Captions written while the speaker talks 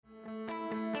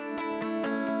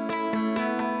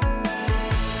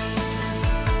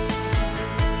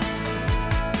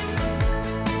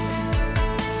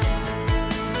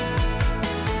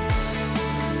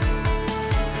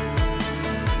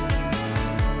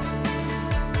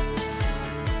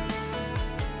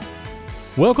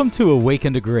Welcome to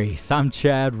Awaken to Grace. I'm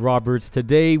Chad Roberts.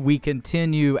 Today we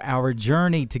continue our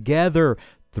journey together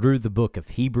through the book of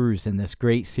Hebrews in this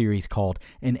great series called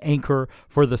An Anchor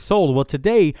for the Soul. Well,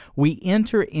 today we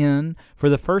enter in for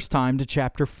the first time to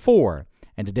chapter 4.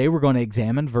 And today we're going to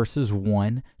examine verses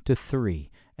 1 to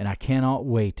 3. And I cannot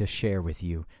wait to share with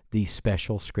you these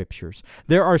special scriptures.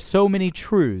 There are so many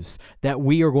truths that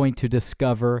we are going to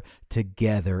discover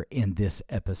together in this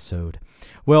episode.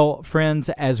 Well, friends,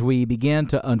 as we begin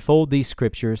to unfold these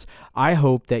scriptures, I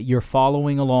hope that you're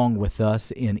following along with us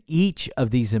in each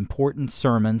of these important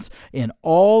sermons in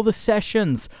all the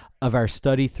sessions of our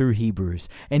study through Hebrews.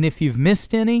 And if you've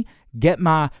missed any, get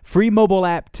my free mobile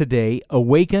app today,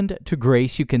 Awakened to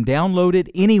Grace. You can download it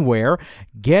anywhere.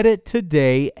 Get it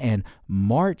today and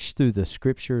march through the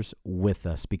scriptures with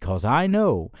us, because I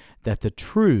know that the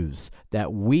truths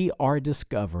that we are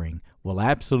discovering will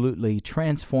absolutely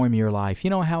transform your life.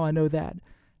 You know how I know that?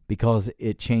 Because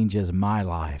it changes my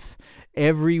life.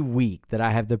 Every week that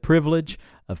I have the privilege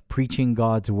of preaching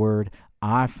God's Word,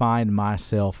 I find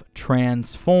myself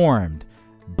transformed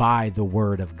by the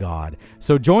Word of God.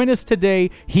 So join us today,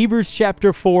 Hebrews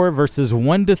chapter 4, verses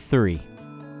 1 to 3.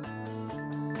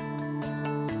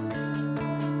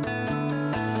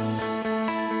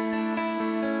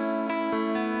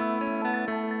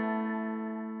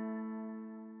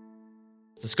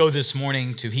 Let's go this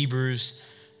morning to Hebrews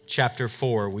chapter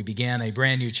 4. We began a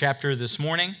brand new chapter this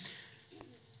morning.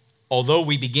 Although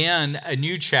we began a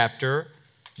new chapter,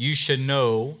 you should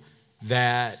know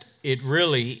that it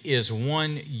really is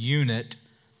one unit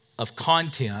of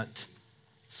content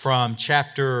from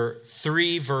chapter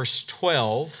 3, verse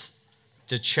 12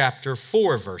 to chapter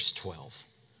 4, verse 12.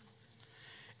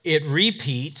 It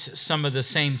repeats some of the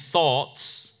same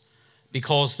thoughts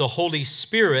because the Holy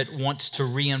Spirit wants to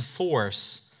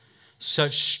reinforce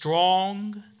such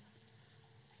strong,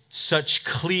 such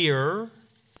clear,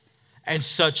 and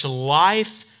such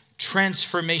life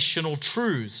transformational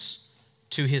truths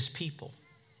to His people.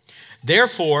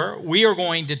 Therefore, we are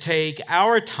going to take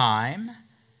our time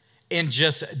in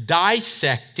just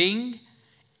dissecting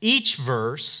each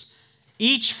verse,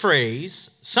 each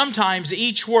phrase, sometimes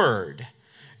each word.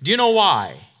 Do you know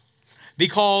why?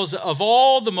 Because of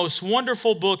all the most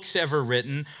wonderful books ever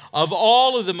written, of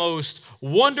all of the most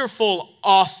wonderful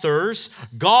authors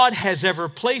God has ever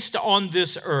placed on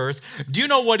this earth, do you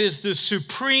know what is the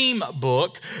supreme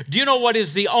book? Do you know what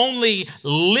is the only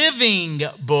living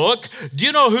book? Do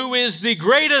you know who is the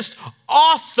greatest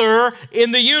author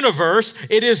in the universe?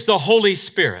 It is the Holy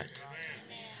Spirit,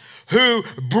 who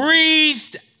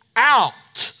breathed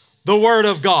out the Word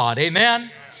of God.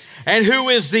 Amen? And who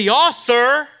is the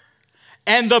author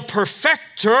and the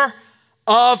perfecter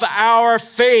of our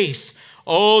faith.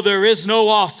 Oh, there is no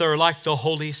author like the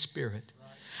Holy Spirit.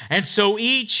 And so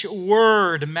each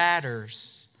word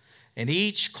matters, and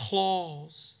each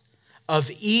clause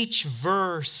of each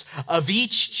verse, of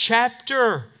each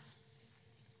chapter.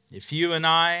 If you and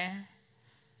I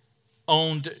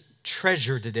owned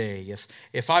treasure today,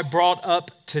 if I brought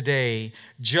up today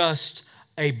just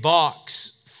a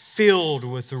box filled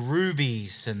with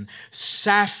rubies and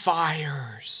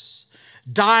sapphires,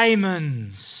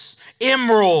 diamonds,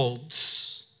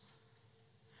 emeralds,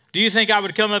 do you think I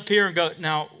would come up here and go,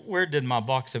 now, where did my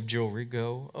box of jewelry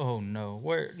go? Oh, no.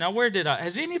 Where did I?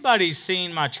 Has anybody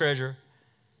seen my treasure?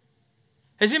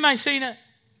 Has anybody seen it?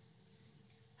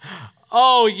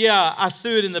 Oh, yeah, I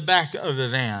threw it in the back of the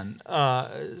van.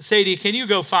 Sadie, can you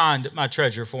go find my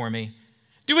treasure for me?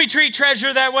 Do we treat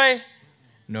treasure that way?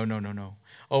 No.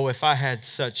 Oh, if I had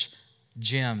such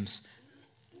gems,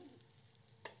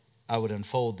 I would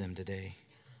unfold them today.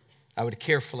 I would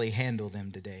carefully handle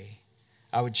them today.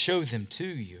 I would show them to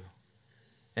you,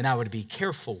 and I would be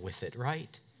careful with it,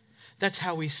 right? That's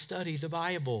how we study the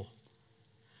Bible.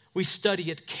 We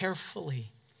study it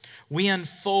carefully. We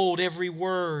unfold every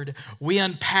word. We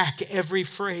unpack every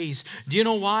phrase. Do you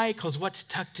know why? Because what's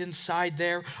tucked inside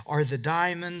there are the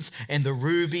diamonds and the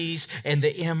rubies and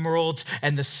the emeralds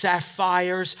and the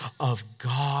sapphires of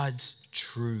God's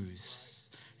truths.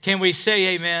 Can we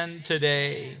say amen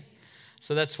today?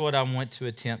 So that's what I want to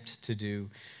attempt to do.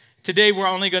 Today we're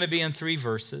only going to be in 3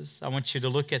 verses. I want you to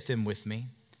look at them with me.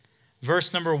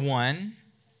 Verse number 1.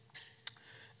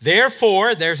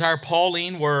 Therefore, there's our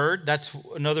Pauline word. That's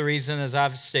another reason, as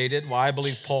I've stated, why I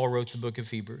believe Paul wrote the book of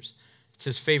Hebrews. It's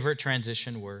his favorite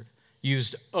transition word,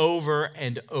 used over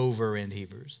and over in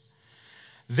Hebrews.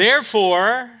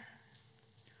 Therefore,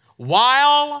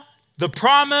 while the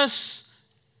promise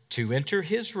to enter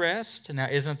his rest, now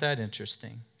isn't that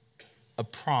interesting? A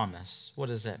promise, what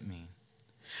does that mean?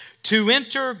 To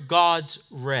enter God's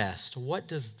rest, what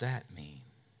does that mean?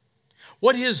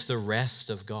 What is the rest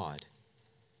of God?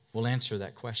 We'll answer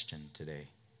that question today.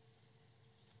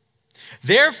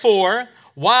 Therefore,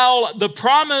 while the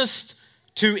promise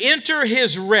to enter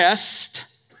his rest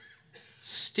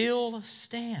still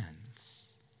stands.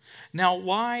 Now,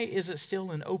 why is it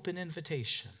still an open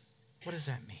invitation? What does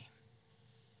that mean?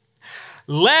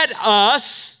 Let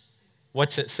us,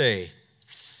 what's it say?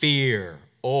 Fear.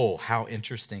 Oh, how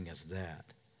interesting is that?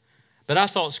 But I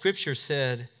thought Scripture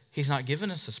said he's not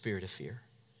given us a spirit of fear.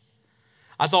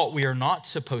 I thought we are not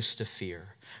supposed to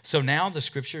fear. So now the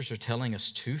Scriptures are telling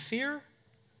us to fear?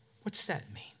 What's that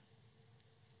mean?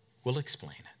 We'll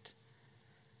explain it.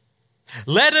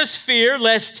 Let us fear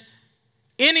lest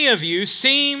any of you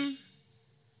seem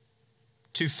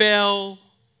to fail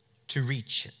to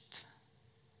reach it.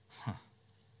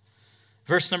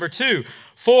 Verse number 2,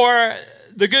 for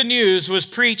the good news was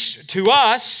preached to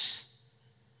us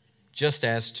just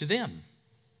as to them.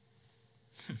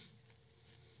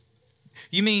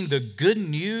 You mean the good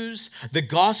news, the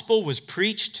gospel was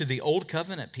preached to the old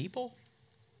covenant people?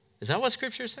 Is that what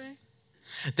Scripture is saying?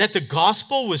 That the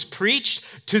gospel was preached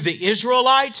to the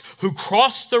Israelites who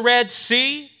crossed the Red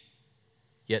Sea,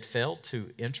 yet failed to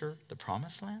enter the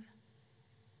promised land?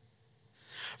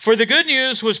 For the good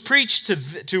news was preached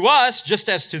to us just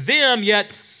as to them,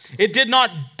 yet it did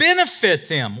not benefit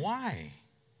them. Why?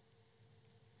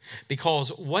 Because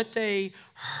what they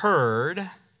heard,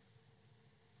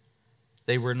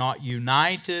 they were not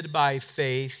united by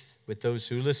faith with those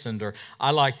who listened. Or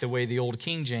I like the way the old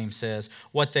King James says,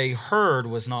 what they heard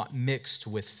was not mixed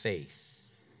with faith.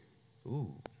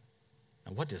 Ooh,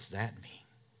 now what does that mean?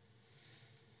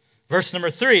 Verse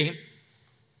number 3,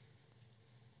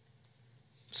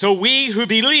 so we who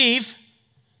believe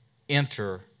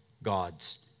enter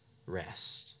God's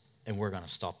rest. And we're going to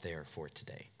stop there for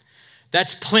today.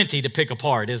 That's plenty to pick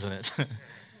apart, isn't it?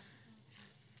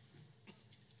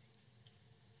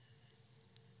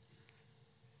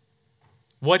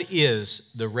 What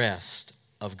is the rest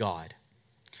of God?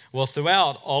 Well,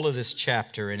 throughout all of this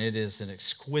chapter, and it is an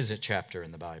exquisite chapter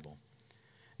in the Bible.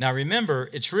 Now remember,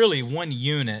 it's really one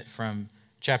unit from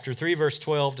chapter 3, verse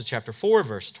 12 to chapter 4,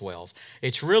 verse 12.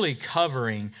 It's really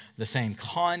covering the same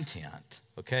content,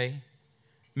 okay?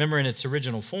 Remember, in its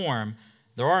original form,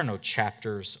 there are no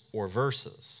chapters or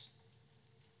verses.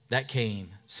 That came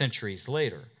centuries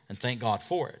later, and thank God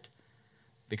for it,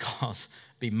 because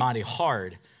it'd be mighty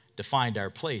hard to find our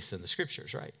place in the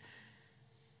Scriptures, right?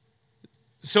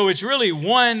 So it's really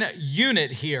one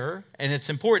unit here, and it's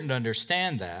important to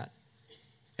understand that.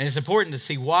 And it's important to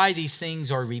see why these things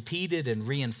are repeated and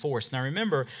reinforced. Now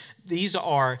remember, these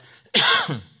are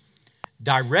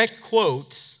direct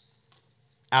quotes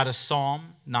out of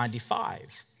Psalm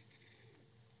 95.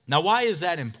 Now why is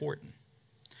that important?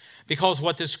 Because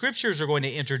what the Scriptures are going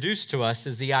to introduce to us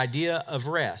is the idea of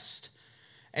rest.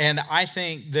 And I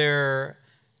think there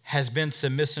has been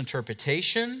some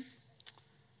misinterpretation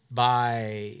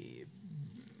by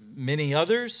many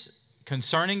others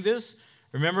concerning this.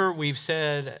 Remember, we've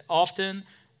said often,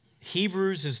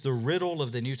 Hebrews is the riddle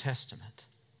of the New Testament.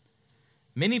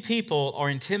 Many people are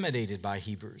intimidated by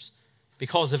Hebrews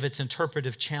because of its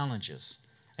interpretive challenges.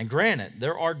 And granted,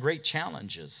 there are great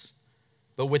challenges,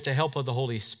 but with the help of the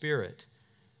Holy Spirit,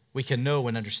 we can know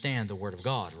and understand the Word of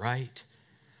God, right?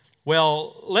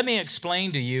 Well, let me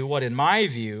explain to you what, in my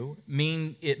view,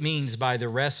 it means by the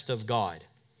rest of God.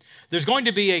 There's going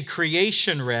to be a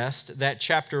creation rest that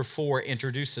chapter 4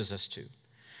 introduces us to.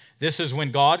 This is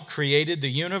when God created the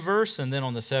universe, and then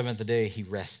on the seventh day, he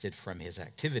rested from his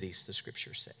activities, the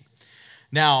Scriptures say.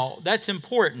 Now, that's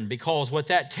important because what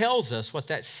that tells us, what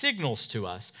that signals to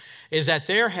us, is that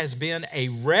there has been a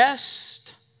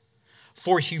rest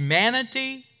for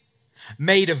humanity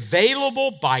made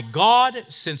available by God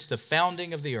since the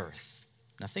founding of the earth.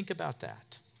 Now think about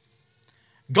that.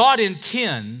 God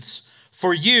intends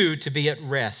for you to be at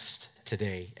rest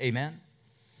today. Amen?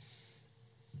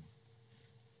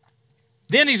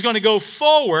 Then he's going to go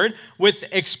forward with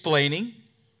explaining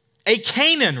a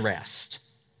Canaan rest.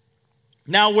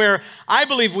 Now, where I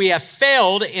believe we have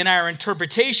failed in our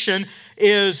interpretation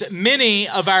is many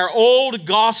of our old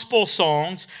gospel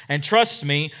songs, and trust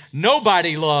me,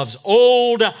 nobody loves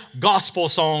old gospel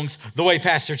songs the way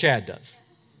Pastor Chad does.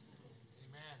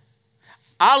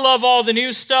 I love all the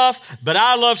new stuff, but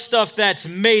I love stuff that's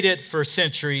made it for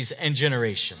centuries and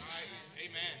generations.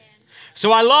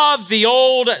 So I love the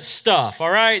old stuff, all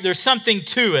right? There's something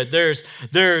to it. There's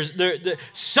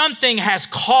something has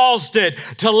caused it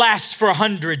to last for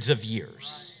hundreds of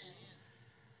years.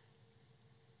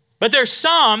 But there's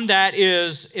some that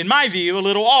is, in my view, a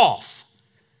little off.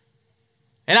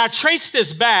 And I traced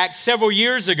this back several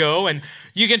years ago, and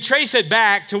you can trace it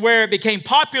back to where it became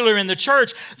popular in the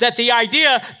church that the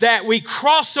idea that we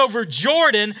cross over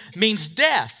Jordan means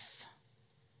death.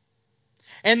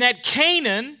 And that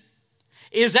Canaan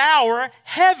is our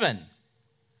heaven.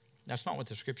 That's not what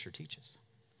the scripture teaches.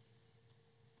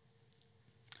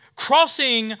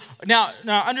 Crossing, now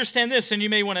understand this, and you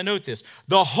may want to note this.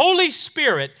 The Holy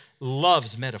Spirit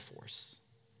loves metaphors.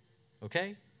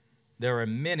 Okay? There are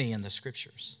many in the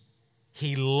scriptures.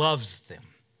 He loves them.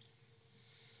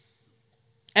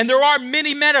 And there are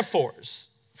many metaphors.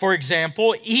 For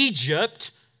example, Egypt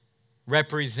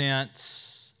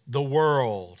represents the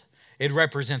world. It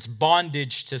represents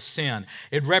bondage to sin.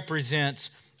 It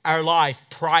represents our life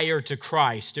prior to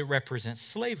Christ. It represents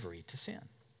slavery to sin.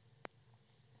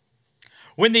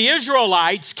 When the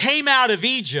Israelites came out of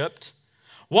Egypt,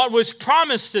 what was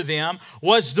promised to them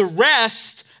was the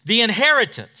rest, the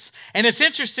inheritance. And it's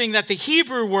interesting that the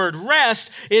Hebrew word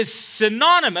rest is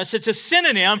synonymous. It's a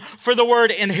synonym for the word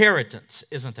inheritance.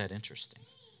 Isn't that interesting?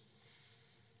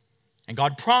 And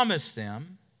God promised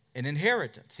them an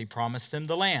inheritance. He promised them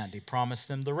the land. He promised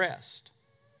them the rest.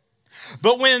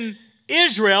 But when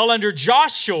Israel under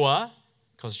Joshua,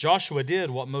 because Joshua did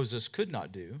what Moses could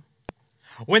not do,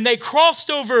 when they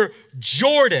crossed over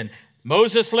Jordan,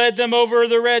 Moses led them over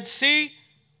the Red Sea,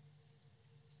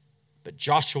 but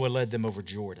Joshua led them over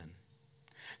Jordan.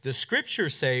 The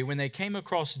scriptures say when they came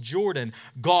across Jordan,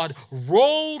 God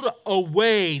rolled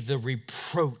away the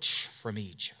reproach from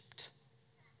Egypt.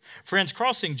 Friends,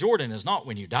 crossing Jordan is not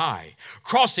when you die.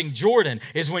 Crossing Jordan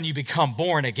is when you become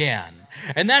born again.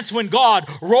 And that's when God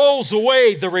rolls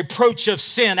away the reproach of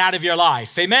sin out of your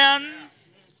life. Amen?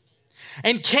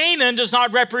 And Canaan does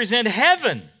not represent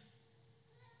heaven.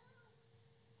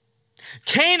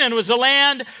 Canaan was a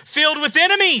land filled with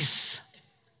enemies.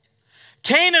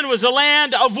 Canaan was a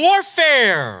land of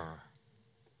warfare.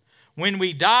 When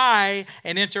we die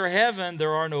and enter heaven,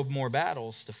 there are no more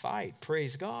battles to fight.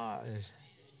 Praise God.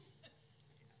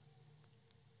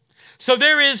 So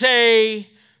there is a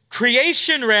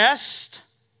creation rest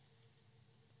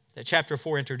that chapter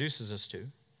 4 introduces us to.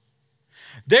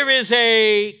 There is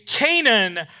a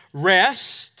Canaan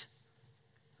rest,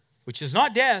 which is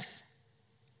not death.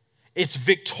 It's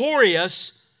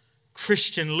victorious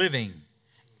Christian living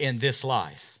in this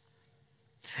life.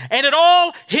 And it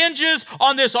all hinges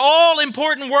on this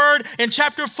all-important word in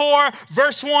chapter 4,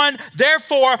 verse 1.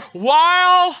 Therefore,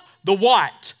 while the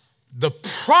what? The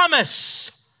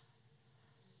promise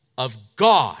of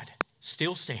God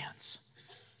still stands.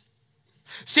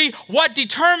 See, what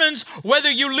determines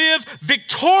whether you live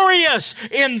victorious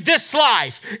in this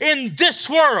life, in this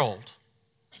world,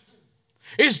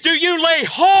 is do you lay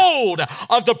hold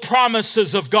of the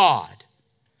promises of God?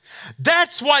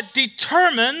 That's what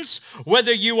determines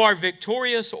whether you are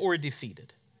victorious or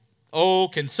defeated. Oh,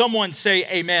 can someone say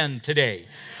amen today?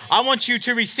 I want you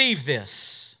to receive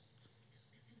this.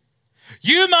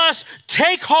 You must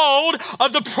take hold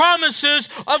of the promises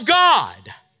of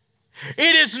God.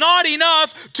 It is not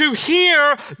enough to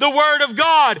hear the word of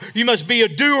God. You must be a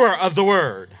doer of the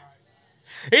word.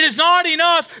 It is not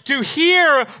enough to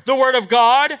hear the word of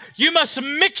God. You must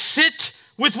mix it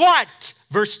with what?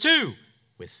 Verse 2,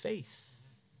 with faith.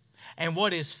 And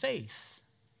what is faith?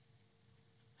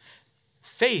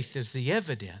 Faith is the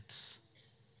evidence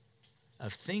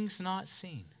of things not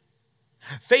seen.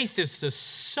 Faith is the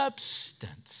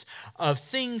substance of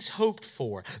things hoped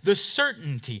for, the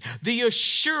certainty, the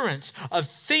assurance of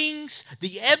things,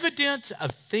 the evidence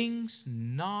of things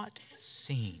not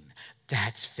seen.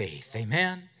 That's faith,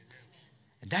 amen?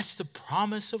 And that's the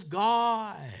promise of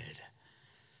God.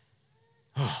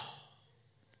 Oh.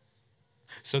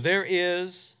 So there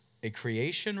is a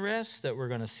creation rest that we're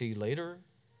going to see later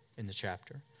in the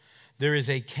chapter. There is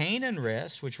a Canaan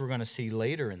rest, which we're going to see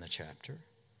later in the chapter.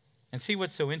 And see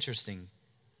what's so interesting,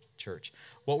 church.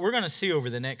 What we're going to see over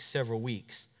the next several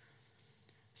weeks.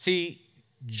 See,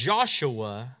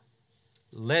 Joshua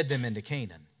led them into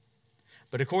Canaan.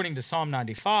 But according to Psalm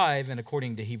 95 and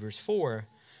according to Hebrews 4,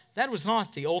 that was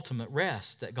not the ultimate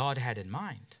rest that God had in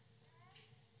mind.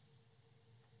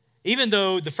 Even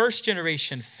though the first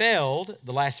generation failed,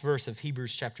 the last verse of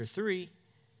Hebrews chapter 3,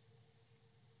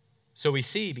 so we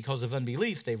see because of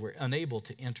unbelief they were unable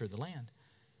to enter the land,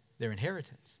 their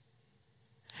inheritance.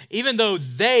 Even though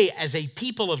they, as a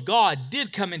people of God,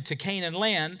 did come into Canaan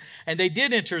land and they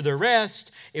did enter the rest,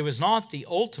 it was not the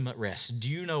ultimate rest. Do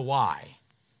you know why?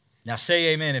 Now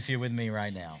say amen if you're with me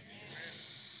right now.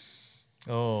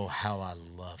 Oh, how I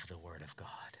love the Word of God.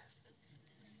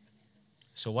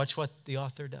 So watch what the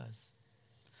author does.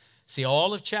 See,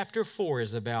 all of chapter 4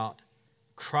 is about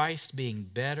Christ being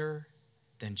better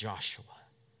than Joshua.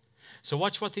 So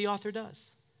watch what the author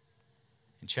does.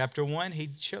 In chapter 1, he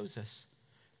shows us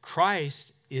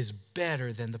Christ is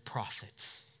better than the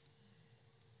prophets.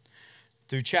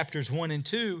 Through chapters 1 and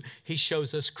 2, he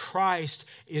shows us Christ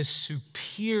is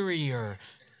superior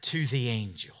to the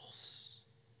angels.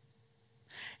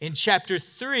 In chapter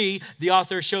 3, the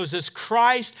author shows us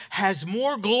Christ has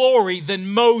more glory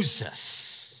than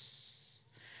Moses.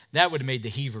 That would have made the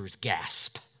Hebrews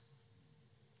gasp.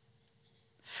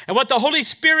 And what the Holy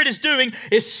Spirit is doing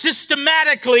is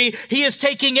systematically, he is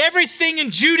taking everything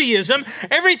in Judaism,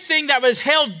 everything that was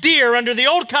held dear under the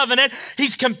old covenant,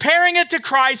 he's comparing it to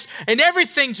Christ, and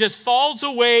everything just falls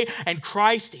away, and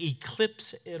Christ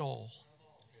eclipses it all.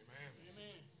 Amen.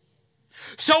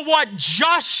 So what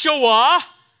Joshua,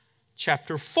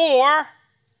 chapter 4,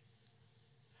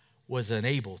 was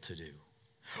unable to do,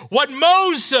 what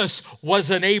Moses was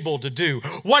unable to do,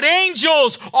 what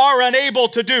angels are unable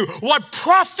to do, what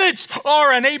prophets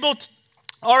are unable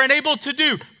to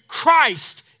do,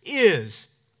 Christ is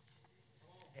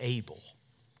able.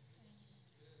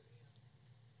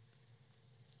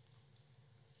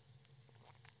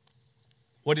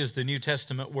 What is the New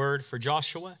Testament word for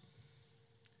Joshua?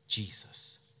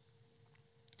 Jesus.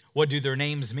 What do their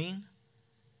names mean?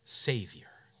 Savior.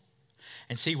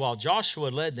 And see, while Joshua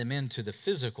led them into the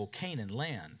physical Canaan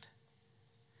land,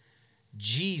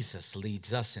 Jesus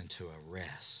leads us into a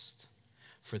rest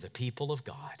for the people of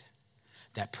God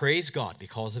that, praise God,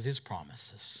 because of his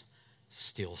promises,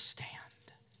 still stand.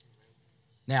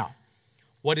 Now,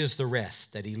 what is the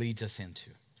rest that he leads us into?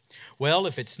 Well,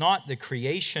 if it's not the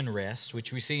creation rest,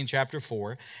 which we see in chapter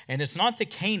 4, and it's not the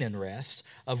Canaan rest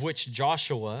of which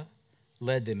Joshua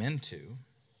led them into,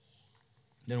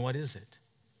 then what is it?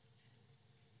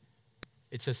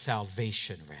 It's a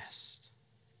salvation rest.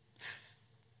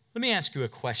 Let me ask you a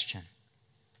question.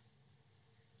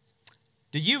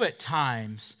 Do you at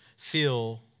times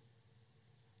feel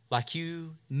like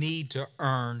you need to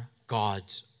earn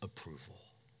God's approval?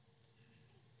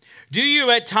 Do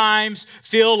you at times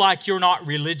feel like you're not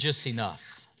religious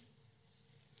enough?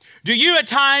 Do you at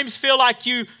times feel like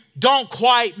you don't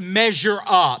quite measure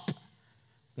up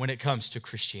when it comes to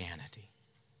Christianity?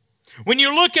 When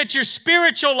you look at your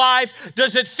spiritual life,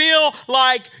 does it feel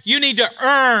like you need to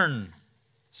earn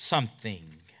something?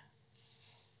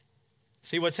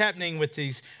 See, what's happening with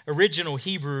these original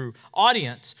Hebrew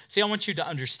audience, see, I want you to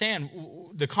understand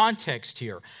the context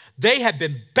here. They have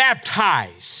been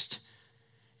baptized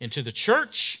into the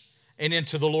church and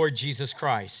into the Lord Jesus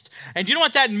Christ. And you know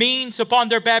what that means upon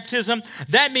their baptism?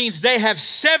 That means they have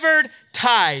severed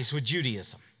ties with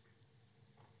Judaism.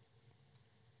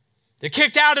 They're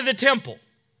kicked out of the temple.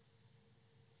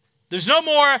 There's no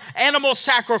more animal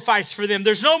sacrifice for them.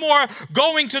 There's no more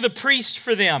going to the priest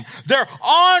for them. They're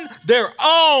on their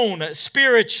own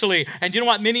spiritually. And you know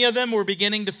what many of them were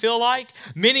beginning to feel like?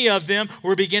 Many of them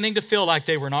were beginning to feel like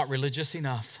they were not religious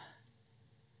enough.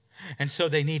 And so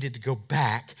they needed to go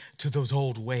back to those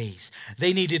old ways.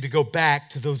 They needed to go back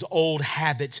to those old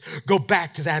habits, go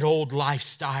back to that old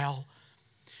lifestyle.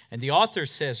 And the author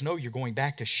says, no, you're going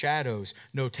back to shadows.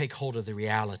 No, take hold of the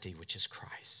reality, which is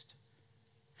Christ.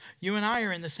 You and I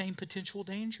are in the same potential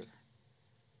danger.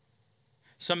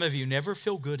 Some of you never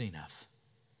feel good enough.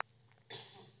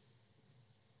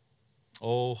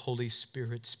 Oh, Holy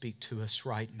Spirit, speak to us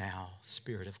right now,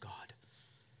 Spirit of God.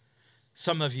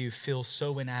 Some of you feel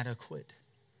so inadequate.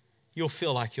 You'll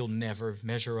feel like you'll never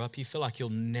measure up. You feel like you'll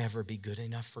never be good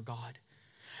enough for God.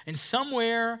 And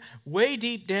somewhere, way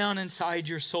deep down inside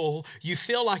your soul, you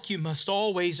feel like you must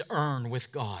always earn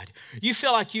with God. You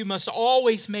feel like you must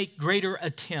always make greater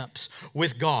attempts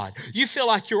with God. You feel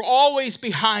like you're always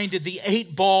behind the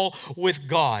 8 ball with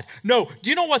God. No,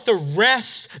 do you know what the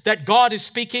rest that God is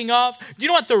speaking of? Do you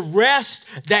know what the rest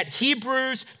that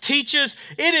Hebrews teaches?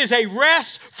 It is a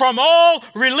rest from all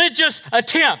religious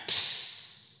attempts.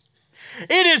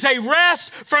 It is a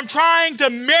rest from trying to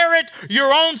merit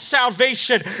your own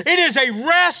salvation. It is a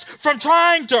rest from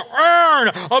trying to earn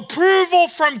approval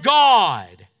from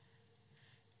God.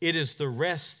 It is the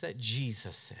rest that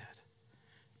Jesus said,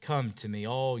 "Come to me,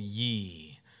 all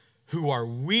ye who are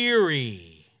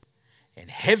weary and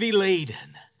heavy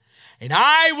laden, and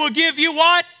I will give you"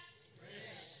 what?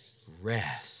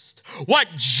 Rest. What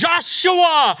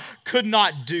Joshua could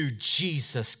not do,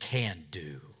 Jesus can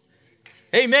do.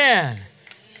 Amen.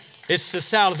 It's the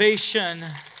salvation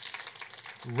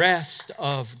rest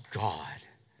of God.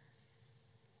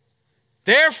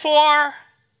 Therefore,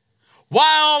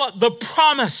 while the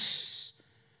promise,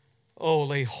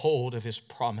 lay hold of his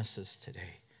promises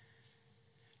today.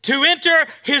 To enter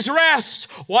his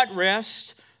rest. What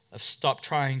rest? of stop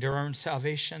trying to earn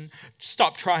salvation,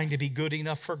 stop trying to be good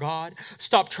enough for God,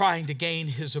 stop trying to gain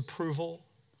His approval,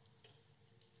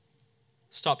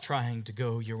 stop trying to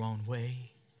go your own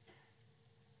way.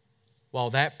 While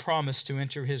that promise to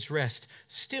enter His rest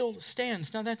still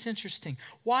stands. Now that's interesting.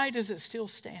 Why does it still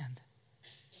stand?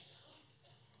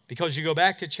 Because you go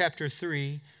back to chapter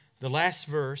 3, the last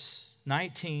verse,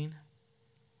 19.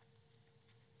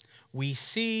 We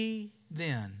see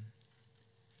then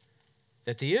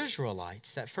that the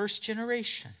Israelites, that first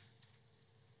generation,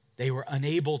 they were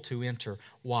unable to enter.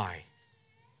 Why?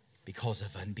 Because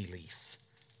of unbelief.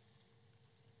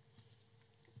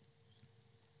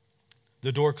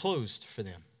 The door closed for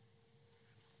them.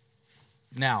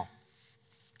 Now,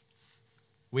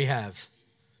 we have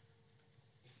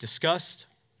discussed,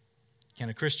 can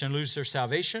a Christian lose their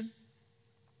salvation?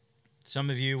 Some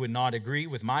of you would not agree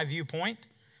with my viewpoint.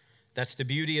 That's the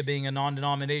beauty of being a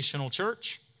non-denominational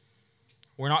church.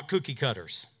 We're not cookie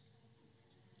cutters.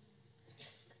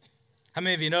 How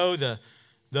many of you know the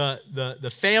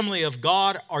family of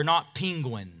God are not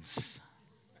penguins?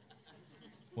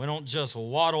 We don't just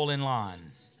waddle in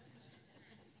line.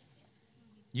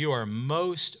 You are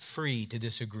most free to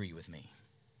disagree with me.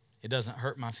 It doesn't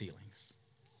hurt my feelings.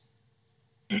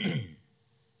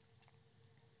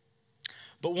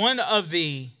 But one of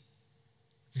the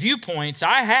viewpoints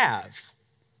I have,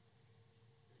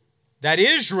 that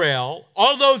Israel,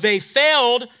 although they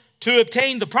failed to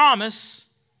obtain the promise,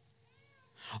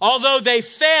 although they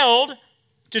failed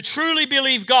to truly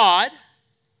believe God,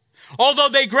 although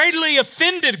they greatly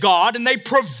offended God and they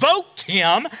provoked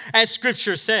Him, as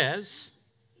Scripture says,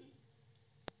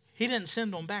 He didn't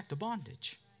send them back to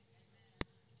bondage.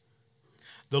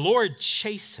 The Lord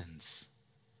chastens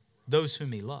those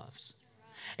whom He loves.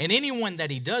 And anyone that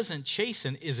He doesn't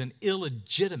chasten is an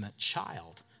illegitimate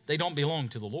child. They don't belong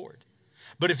to the Lord.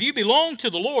 But if you belong to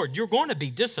the Lord, you're going to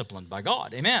be disciplined by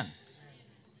God. Amen.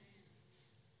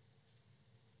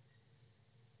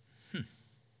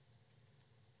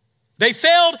 They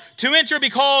failed to enter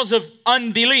because of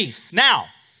unbelief. Now,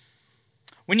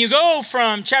 when you go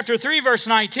from chapter 3, verse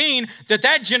 19,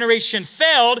 that generation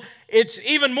failed, it's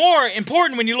even more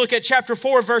important when you look at chapter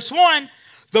 4, verse 1,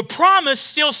 the promise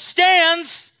still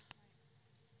stands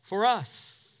for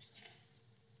us.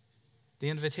 The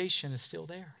invitation is still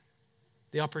there.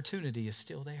 The opportunity is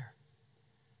still there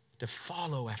to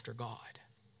follow after God,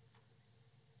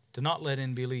 to not let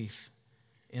unbelief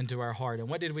into our heart. And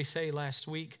what did we say last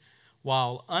week?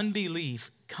 While unbelief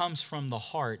comes from the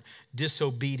heart,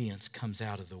 disobedience comes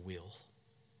out of the will.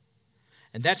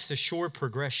 And that's the sure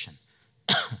progression.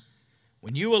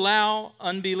 When you allow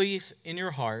unbelief in your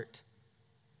heart,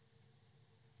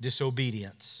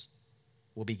 disobedience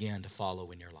will begin to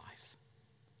follow in your life,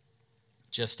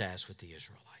 just as with the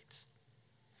Israelites.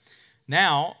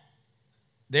 Now,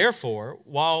 therefore,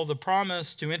 while the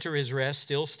promise to enter His rest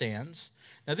still stands,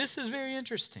 now this is very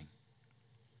interesting.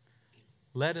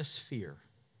 Let us fear.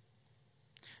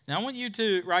 Now, I want you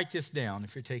to write this down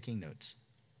if you're taking notes.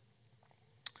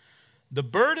 The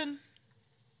burden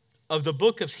of the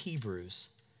book of Hebrews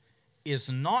is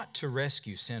not to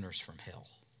rescue sinners from hell.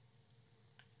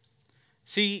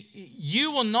 See,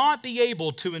 you will not be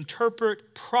able to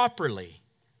interpret properly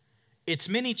its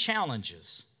many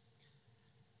challenges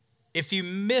if you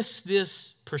miss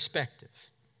this perspective.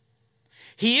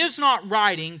 He is not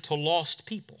writing to lost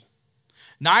people.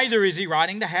 Neither is he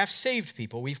writing to half-saved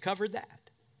people. We've covered that.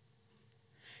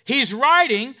 He's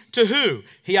writing to who?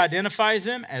 He identifies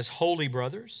them as holy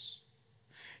brothers.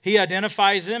 He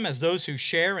identifies them as those who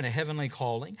share in a heavenly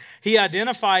calling. He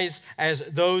identifies as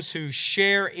those who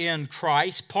share in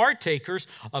Christ, partakers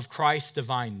of Christ's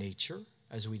divine nature,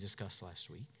 as we discussed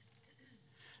last week.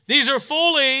 These are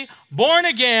fully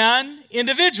born-again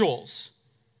individuals.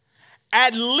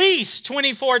 At least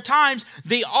 24 times,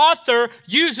 the author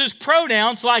uses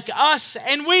pronouns like us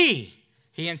and we.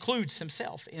 He includes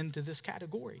himself into this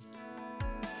category.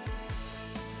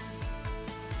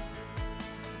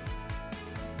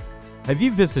 Have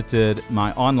you visited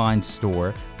my online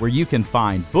store where you can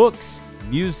find books,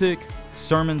 music,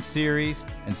 sermon series,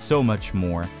 and so much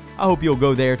more? I hope you'll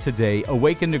go there today,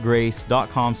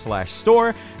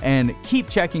 awakentograce.com/store, and keep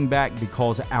checking back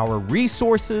because our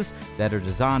resources that are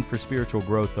designed for spiritual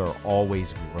growth are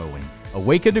always growing.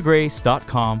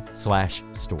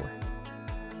 awakentograce.com/store.